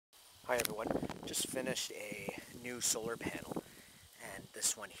Hi everyone, just finished a new solar panel, and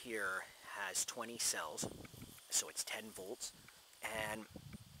this one here has 20 cells, so it's 10 volts. And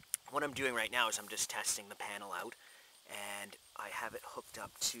what I'm doing right now is I'm just testing the panel out, and I have it hooked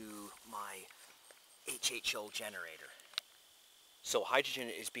up to my HHO generator. So hydrogen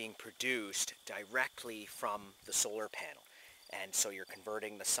is being produced directly from the solar panel, and so you're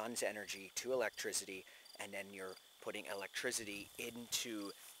converting the sun's energy to electricity, and then you're putting electricity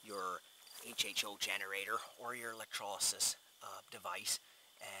into your HHO generator or your electrolysis device,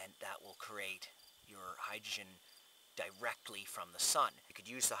 and that will create your hydrogen directly from the sun. You could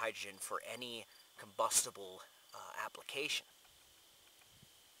use the hydrogen for any combustible application.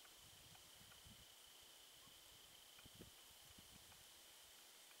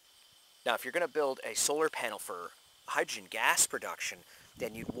 Now, if you're going to build a solar panel for hydrogen gas production,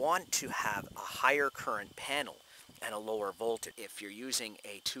 then you'd want to have a higher current panel and a lower voltage. If you're using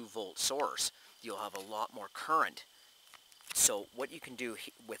a 2-volt source, you'll have a lot more current. So what you can do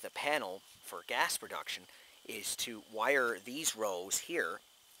with a panel for gas production is to wire these rows here.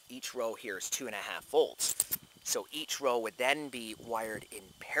 Each row here is 2.5 volts. So each row would then be wired in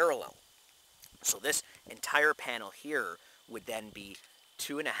parallel. So this entire panel here would then be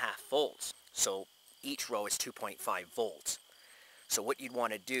 2.5 volts. So each row is 2.5 volts. So what you'd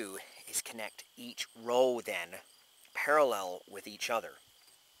want to do is connect each row then parallel with each other.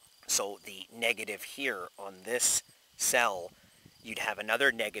 So the negative here on this cell, you'd have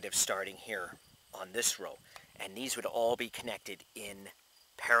another negative starting here on this row. And these would all be connected in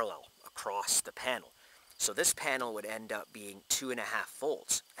parallel across the panel. So this panel would end up being 2.5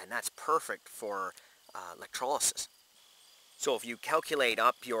 volts, and that's perfect for electrolysis. So if you calculate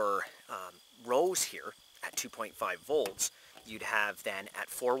up your rows here at 2.5 volts, you'd have then at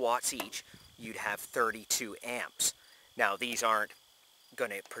 4 watts each, you'd have 32 amps. Now these aren't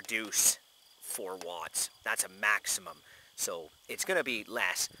going to produce 4 watts. That's a maximum. So it's going to be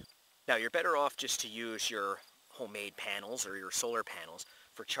less. Now you're better off just to use your homemade panels or your solar panels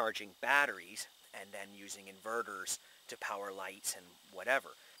for charging batteries and then using inverters to power lights and whatever.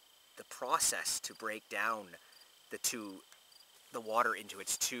 The process to break down the water into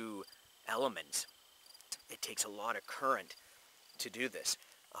its two elements, it takes a lot of current to do this.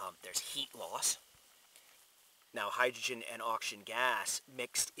 There's heat loss. Now hydrogen and oxygen gas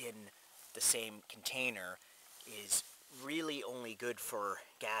mixed in the same container is really only good for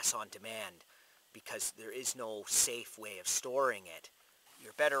gas on demand because there is no safe way of storing it.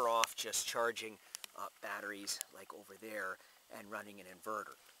 You're better off just charging batteries like over there and running an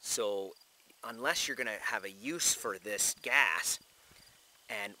inverter. So unless you're going to have a use for this gas,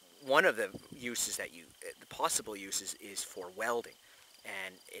 and one of the uses that the possible uses is for welding,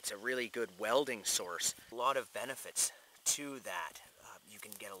 and it's a really good welding source. A lot of benefits to that. You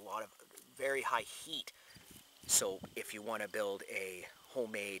can get a lot of very high heat. So if you want to build a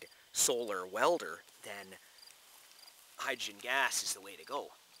homemade solar welder, then hydrogen gas is the way to go,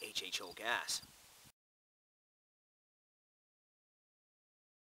 HHO gas.